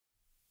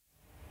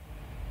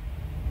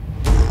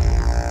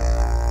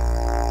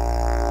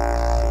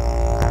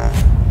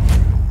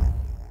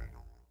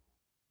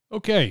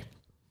Okay.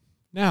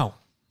 Now,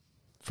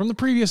 from the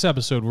previous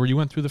episode where you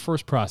went through the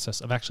first process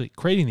of actually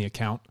creating the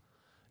account,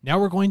 now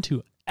we're going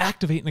to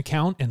activate an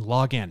account and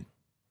log in.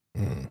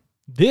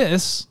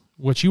 This,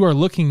 what you are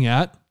looking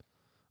at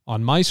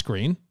on my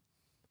screen,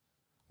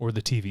 or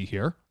the TV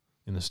here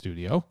in the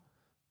studio,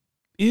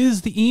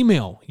 is the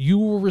email you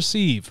will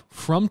receive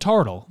from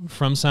Tartle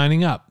from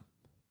signing up.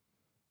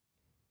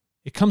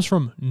 It comes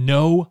from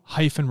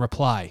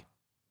no-reply.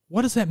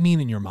 What does that mean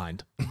in your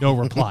mind? No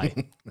reply.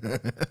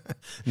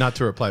 Not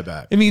to reply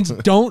back. It means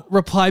don't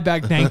reply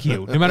back, thank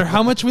you. No matter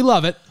how much we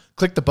love it.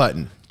 Click the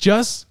button.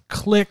 Just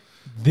click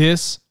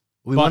this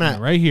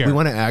button right here. We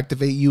want to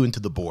activate you into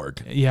the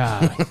Borg.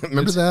 Yeah.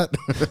 Remember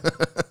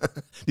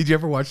that? Did you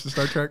ever watch the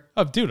Star Trek?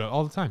 Oh, dude,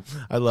 all the time.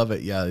 I love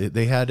it. Yeah.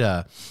 They had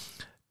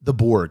the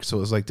Borg. So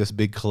it was like this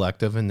big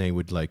collective and they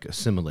would like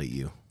assimilate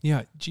you.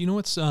 Yeah. Do you know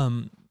what's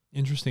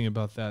interesting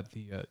about that? Do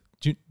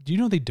you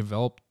know they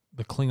developed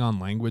the Klingon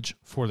language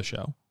for the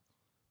show?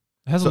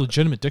 It has a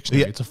legitimate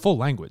dictionary. Yeah, it's a full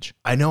language.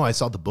 I know. I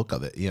saw the book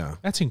of it. Yeah.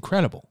 That's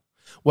incredible.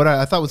 What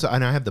I thought was,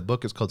 and I have the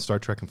book, it's called Star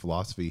Trek and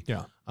Philosophy.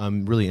 Yeah.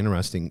 Really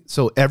interesting.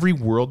 So every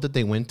world that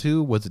they went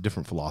to was a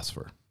different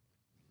philosopher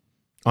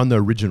on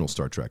the original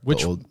Star Trek.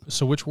 Which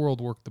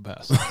world worked the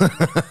best?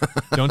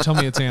 Don't tell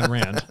me it's Ayn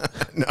Rand.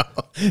 No.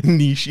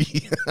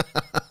 Nishi.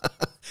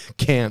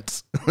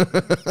 Can't.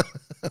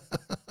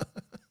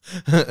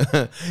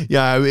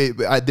 Yeah,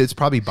 it's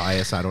probably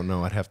bias. I don't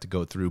know. I'd have to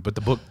go through, but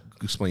the book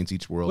explains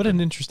each world. What an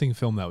interesting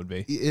film that would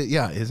be.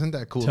 Yeah, isn't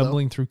that cool?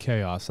 Tumbling through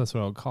chaos. That's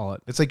what I would call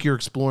it. It's like you're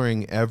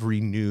exploring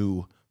every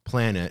new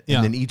planet,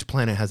 and then each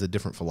planet has a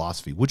different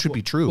philosophy, which would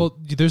be true. Well,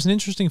 there's an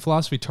interesting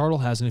philosophy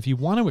Tartle has, and if you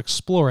want to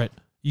explore it,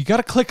 you got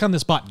to click on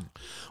this button.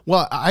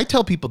 Well, I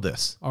tell people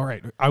this. All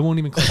right. I won't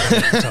even click on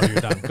it until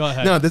you're done. Go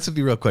ahead. No, this would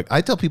be real quick.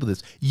 I tell people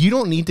this. You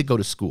don't need to go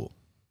to school.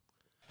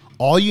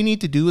 All you need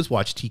to do is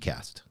watch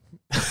TCast.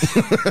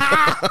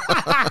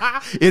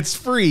 It's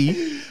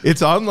free.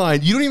 It's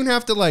online. You don't even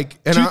have to I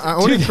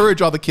want to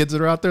encourage all the kids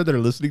that are out there that are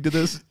listening to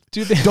this.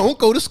 Don't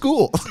go to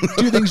school.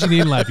 Two things you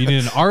need in life. You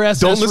need an RSS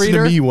don't listen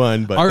reader. To me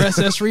one, but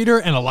RSS reader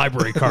and a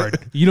library card.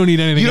 You don't need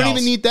anything else. You don't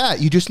even need that.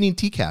 You just need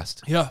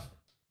TCast. Yeah.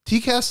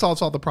 TCast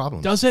solves all the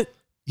problems. Does it?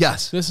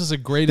 Yes. This is a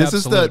great This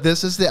is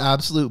the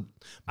absolute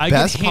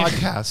best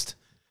podcast,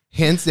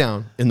 hands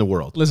down, in the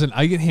world. Listen,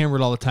 I get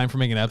hammered all the time for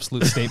making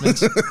absolute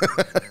statements.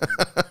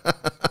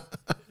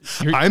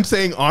 I'm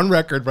saying on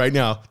record right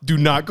now, do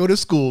not go to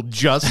school,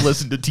 just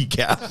listen to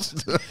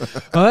TCast.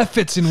 Well, that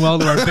fits in well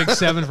to our Big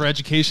 7 for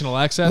educational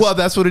access. Well,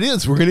 that's what it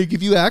is. We're going to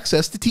give you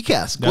access to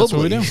TCast globally. That's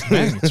what we do.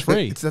 Bang, it's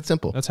free. It's that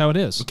simple. That's how it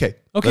is. Okay,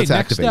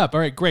 next step. All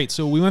right, great.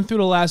 So we went through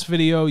the last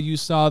video. You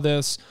saw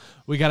this.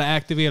 We got to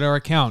activate our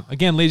account.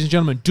 Again, ladies and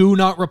gentlemen, do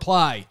not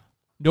reply.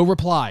 No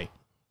reply.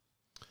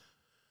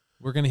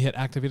 We're going to hit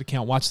activate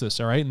account. Watch this,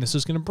 all right? And this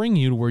is going to bring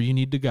you to where you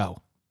need to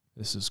go.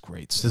 This is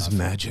great stuff. This is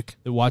magic.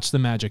 Watch the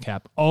magic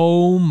app.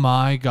 Oh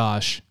my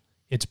gosh.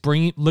 It's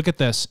bringing, look at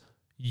this.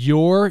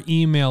 Your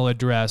email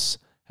address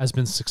has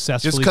been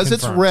successfully confirmed.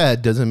 Just because it's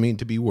red doesn't mean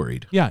to be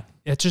worried. Yeah.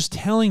 It's just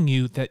telling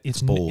you that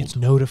it's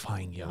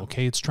notifying you,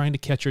 okay? It's trying to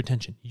catch your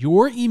attention.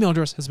 Your email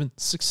address has been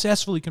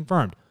successfully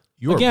confirmed.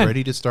 You are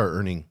ready to start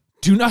earning.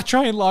 Do not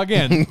try and log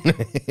in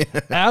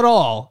at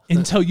all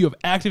until you have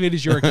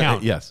activated your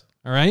account. Yes.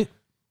 All right?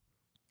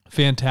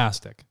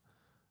 Fantastic.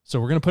 So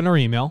we're going to put in our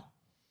email.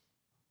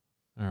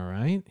 All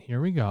right,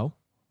 here we go.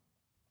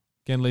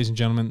 Again, ladies and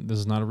gentlemen, this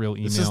is not a real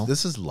email.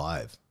 This is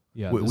live.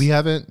 Yeah, we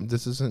haven't.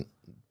 This isn't.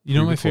 You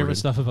know what my favorite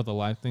stuff about the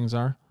live things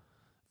are?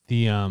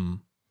 The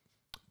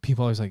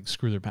people always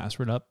screw their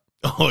password up.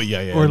 Oh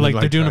yeah. Or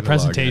they're doing a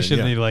presentation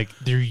and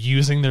they're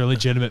using their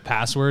legitimate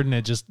password and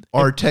it just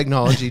our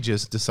technology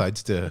just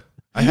decides to.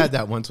 I had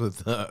that once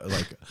with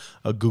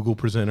a Google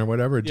present or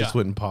whatever. It just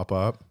wouldn't pop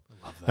up.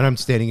 And I'm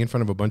standing in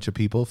front of a bunch of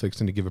people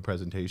fixing to give a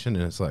presentation,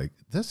 and it's like,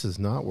 this is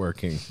not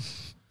working.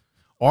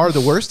 Or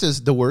the worst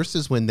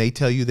is when they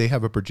tell you they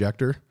have a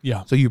projector.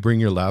 Yeah. So you bring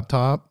your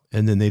laptop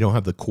and then they don't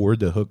have the cord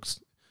that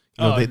hooks.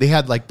 You know, they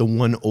had the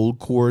one old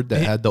cord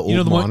that had the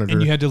old monitor.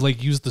 And you had to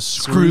use the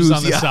screws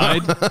on the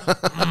side.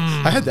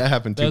 I had that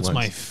happen too. That's once.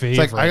 my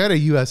favorite. It's I got a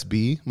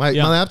USB. My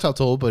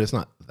laptop's old, but it's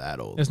not that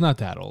old. It's not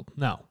that old.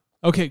 No.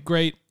 Okay,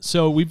 great.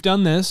 So we've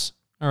done this.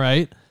 All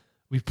right.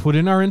 We've put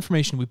in our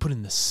information. We put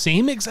in the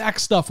same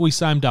exact stuff we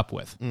signed up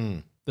with.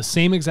 The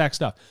same exact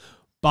stuff.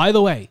 By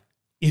the way,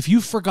 if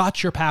you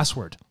forgot your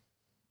password,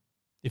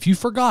 if you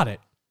forgot it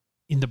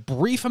in the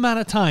brief amount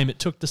of time it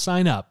took to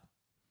sign up,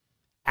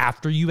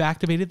 after you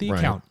activated the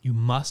account, you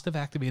must have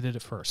activated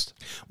it first.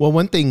 Well,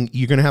 one thing,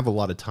 you're going to have a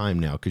lot of time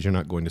now because you're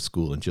not going to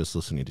school and just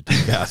listening to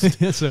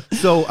TCast.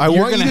 So I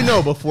want you to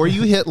know, before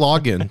you hit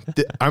login,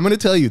 I'm going to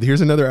tell you,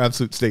 here's another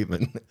absolute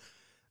statement.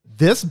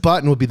 This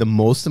button will be the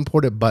most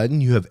important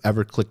button you have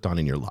ever clicked on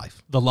in your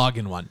life. The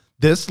login one.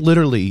 This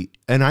literally,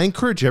 and I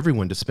encourage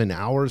everyone to spend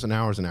hours and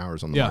hours and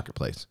hours on the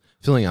marketplace,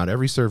 filling out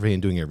every survey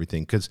and doing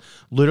everything, because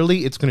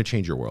literally it's going to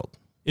change your world.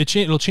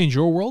 It'll change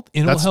your world,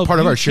 and that's it'll help part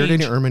of you our shared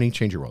data earning,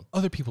 change your world.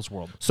 Other people's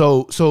world.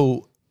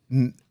 So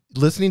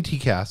listening to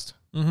TCast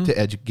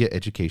to get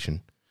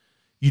education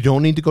You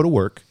don't need to go to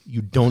work.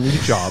 You don't need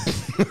a job.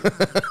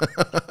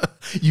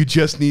 You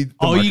just need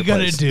all you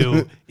gotta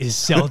do is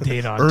sell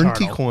data on Earn Tartle.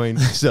 T-coin,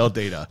 sell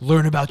data.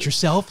 Learn about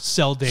yourself,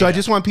 sell data. So I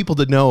just want people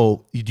to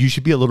know you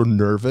should be a little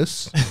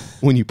nervous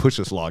when you push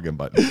this login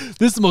button.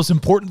 This is the most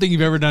important thing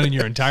you've ever done in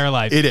your entire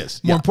life. It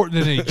is. More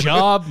important than any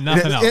job,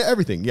 nothing else.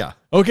 Everything, yeah.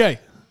 Okay,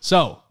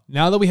 so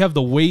now that we have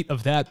the weight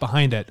of that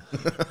behind it,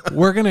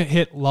 we're going to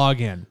hit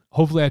login.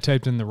 Hopefully I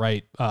typed in the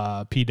right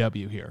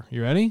PW here.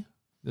 You ready?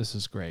 This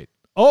is great.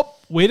 Oh,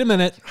 wait a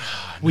minute.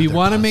 We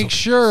want to make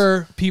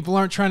sure people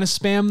aren't trying to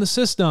spam the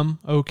system,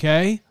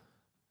 okay?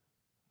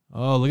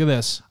 Oh, look at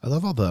this. I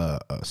love all the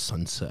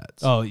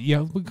sunsets. Oh,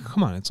 yeah.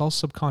 Come on. It's all It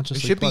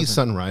subconsciously should be pleasant.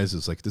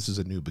 sunrises, like this is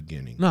a new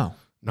beginning. No.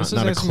 Not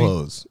a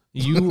close.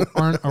 You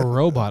aren't a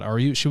robot, are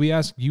you? Should we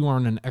ask, you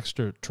aren't an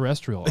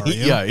extraterrestrial, are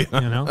you? Yeah. You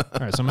know? All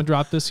right, so I'm going to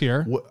drop this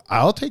here.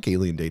 I'll take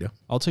alien data.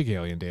 I'll take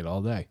alien data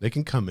all day. They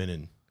can come in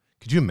and...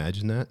 Could you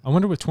imagine that? I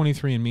wonder what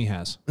 23andMe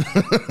has.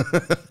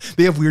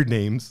 They have weird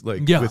names,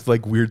 like with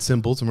like weird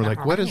symbols, and we're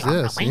like, "What is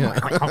this?" Yeah.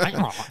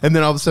 And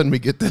then all of a sudden we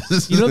get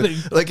this. You know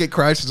that, like it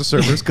crashes the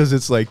servers because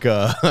it's like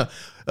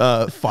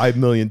 5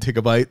 million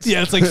gigabytes.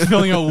 Yeah, it's like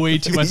filling out way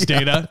too much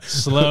data.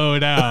 Slow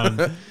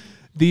down.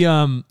 Do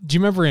you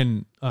remember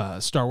in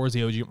Star Wars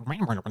the OG?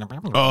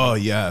 Oh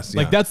yes,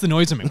 like that's the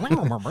noise I make.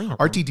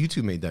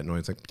 R2D2 made that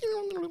noise, like.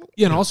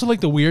 Yeah, and also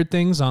like the weird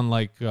things on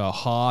like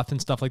Hoth and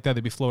stuff like that.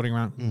 They'd be floating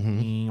around.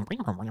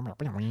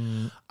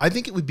 I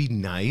think it would be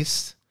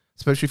nice,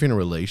 especially if you're in a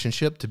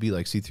relationship, to be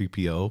like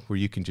C-3PO, where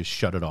you can just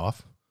shut it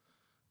off.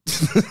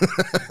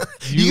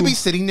 You can be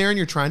sitting there and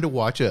you're trying to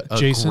watch a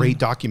Jason, great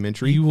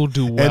documentary. You will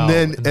do well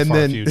in the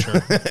far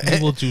future.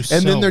 You will do so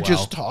and then they're well.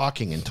 just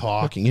talking and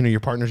talking. You know,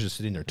 your partner's just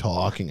sitting there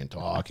talking and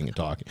talking and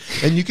talking.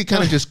 And you could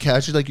kind of just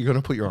catch it like you're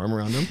going to put your arm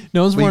around them.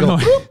 No one's more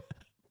annoying.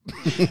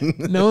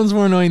 No one's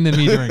more annoying than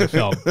me during a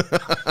film.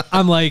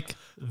 I'm like,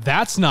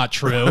 that's not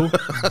true.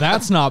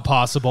 That's not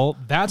possible.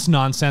 That's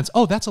nonsense.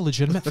 Oh, that's a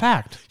legitimate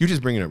fact. You're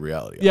just bringing up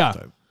reality. Yeah. All the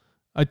time.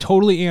 I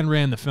totally Ayn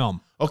Rand the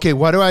film. Okay,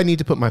 why do I need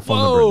to put my phone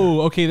number in there?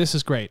 Oh, okay, this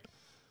is great.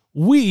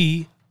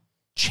 We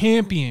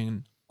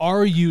champion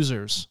our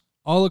users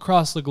all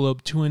across the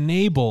globe to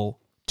enable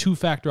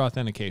two-factor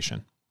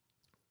authentication.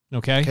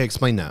 Okay? Okay,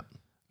 explain that.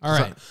 All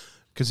right.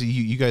 Because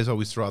you guys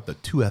always throw out the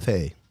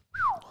 2FA.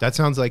 That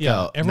sounds like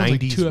a 90s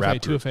like 2FA, rapper.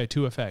 2FA,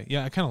 2FA.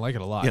 Yeah, I kind of like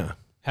it a lot. Yeah.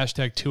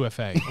 Hashtag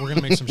 2FA. We're going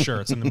to make some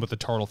shirts and then with the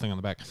Tartle thing on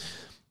the back.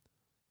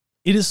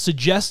 It is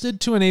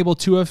suggested to enable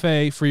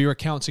 2FA for your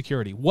account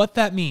security. What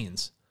that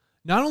means,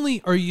 not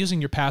only are you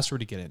using your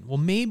password to get in, well,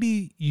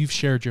 maybe you've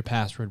shared your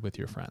password with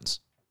your friends.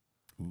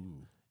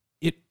 Ooh.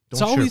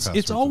 It's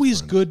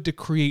always good to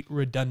create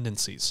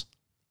redundancies.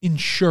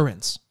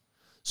 Insurance.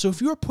 So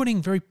if you're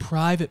putting very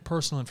private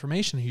personal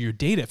information into your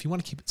data, if you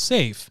want to keep it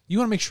safe, you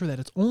want to make sure that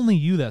it's only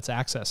you that's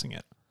accessing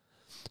it.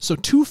 So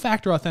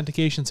two-factor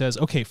authentication says,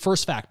 okay,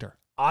 first factor,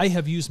 I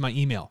have used my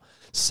email.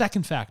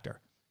 Second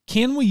factor,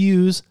 can we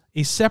use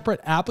a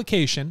separate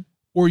application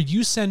or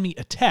you send me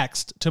a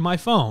text to my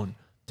phone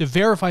to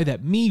verify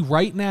that me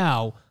right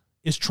now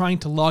is trying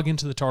to log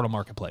into the Tartle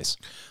marketplace?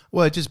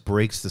 Well, it just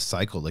breaks the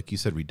cycle. Like you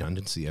said,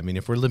 redundancy. I mean,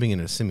 if we're living in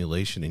a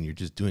simulation and you're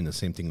just doing the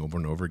same thing over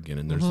and over again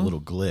and there's a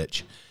little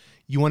glitch,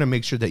 you want to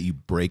make sure that you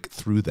break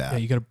through that. Yeah,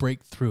 you got to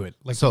break through it,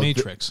 like the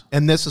Matrix.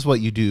 And this is what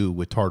you do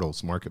with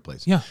Tartle's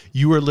marketplace. Yeah.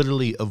 You are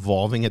literally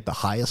evolving at the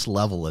highest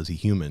level as a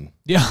human.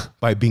 Yeah.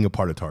 By being a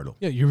part of Tartle.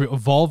 Yeah, you're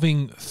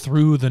evolving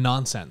through the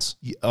nonsense.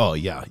 Oh,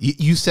 yeah.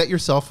 You set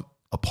yourself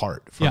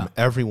apart from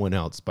everyone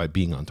else by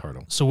being on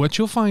Tartle. So what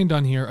you'll find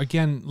on here,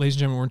 again, ladies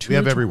and gentlemen, we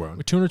have everywhere.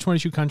 We're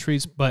 222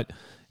 countries, but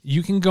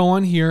you can go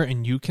on here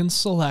and you can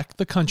select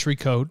the country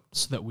code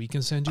so that we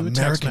can send you a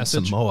text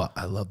message. Samoa.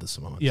 I love the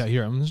Samoans. Yeah,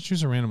 here, I'm going to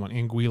choose a random one.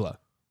 Anguilla.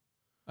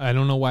 I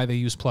don't know why they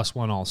use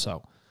 +1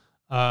 also.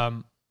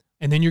 And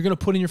then you're going to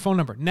put in your phone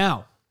number.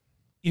 Now,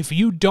 if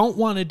you don't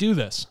want to do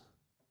this,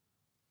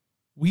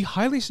 we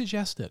highly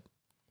suggest it.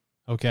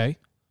 Okay?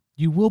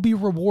 You will be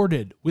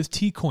rewarded with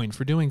T-Coin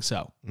for doing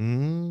so.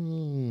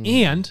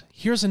 And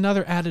here's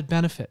another added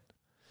benefit.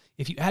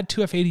 If you add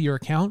 2FA to your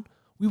account,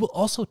 we will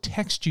also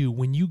text you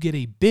when you get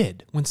a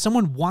bid. When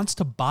someone wants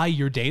to buy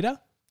your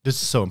data,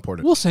 this is so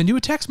important. We'll send you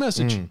a text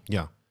message.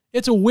 Yeah.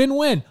 It's a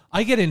win-win.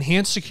 I get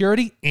enhanced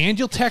security, and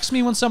you'll text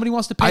me when somebody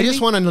wants to pay me. I just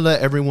want to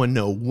let everyone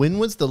know, when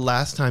was the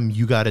last time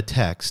you got a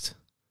text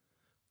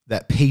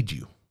that paid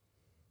you?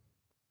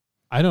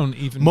 I don't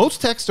even... Most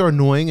texts are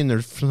annoying, and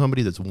there's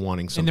somebody that's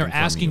wanting something. And they're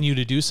asking you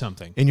to do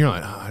something. And you're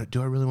like,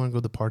 do I really want to go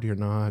to the party or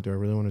not? Do I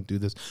really want to do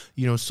this?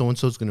 You know,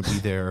 so-and-so's going to be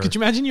there. Could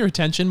you imagine your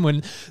attention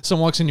when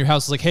someone walks in your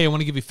house and is like, hey, I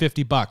want to give you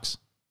 $50.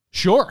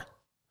 Sure.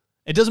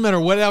 It doesn't matter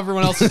what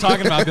everyone else is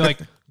talking about. Be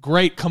like,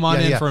 great, come on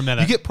in for a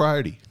minute. You get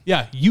priority.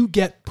 Yeah, you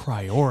get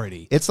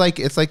priority. It's like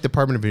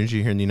Department of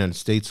Energy here in the United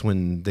States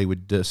when they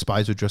would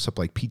spies would dress up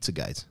like pizza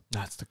guys.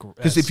 That's the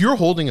because if you're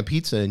holding a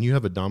pizza and you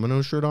have a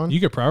Domino's shirt on, you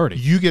get priority.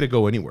 You get to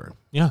go anywhere.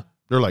 Yeah,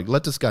 they're like,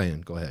 let this guy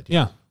in. Go ahead.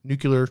 Yeah.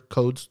 Nuclear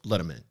codes,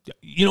 let him in.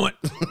 You know what?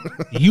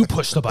 You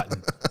push the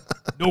button.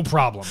 No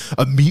problem.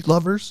 A meat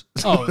lovers?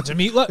 Oh, it's a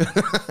meat lover.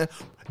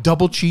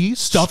 double cheese,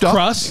 stuffed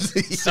crust.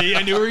 See,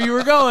 I knew where you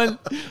were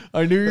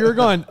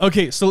going.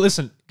 Okay, so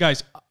listen,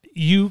 guys,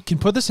 you can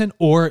put this in,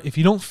 or if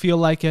you don't feel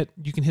like it,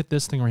 you can hit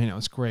this thing right now.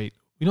 It's great.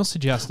 We don't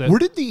suggest it. Where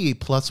did the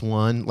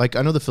 +1, like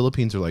I know the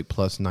Philippines are like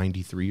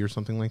 +93 or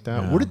something like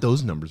that. Where did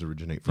those numbers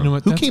originate from?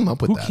 Who came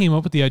up with that? Who came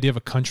up with the idea of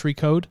a country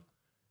code?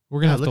 We're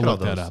going to have to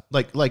look that up.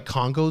 Like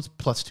Congo's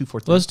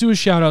 +243. Let's do a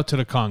shout out to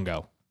the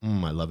Congo.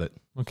 I love it.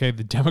 Okay,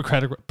 the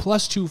Democratic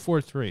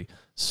 +243.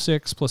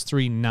 6 +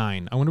 3,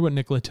 9. I wonder what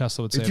Nikola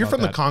Tesla would say. If you're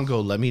from the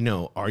Congo, let me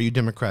know. Are you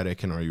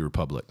Democratic and are you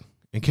Republic?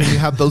 And can you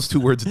have those two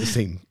words at the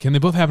same? Can they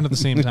both happen at the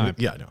same time?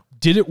 Yeah, I know.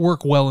 Did it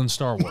work well in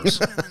Star Wars?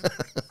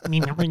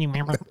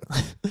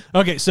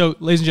 Okay, so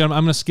ladies and gentlemen,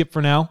 I'm going to skip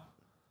for now.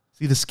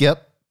 See the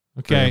skip?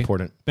 Okay. Very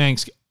important.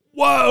 Thanks.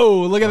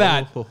 Whoa, look at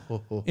that.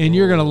 And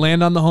you're going to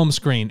land on the home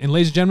screen. And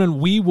ladies and gentlemen,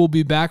 we will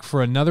be back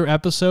for another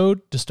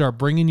episode to start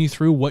bringing you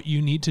through what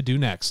you need to do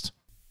next.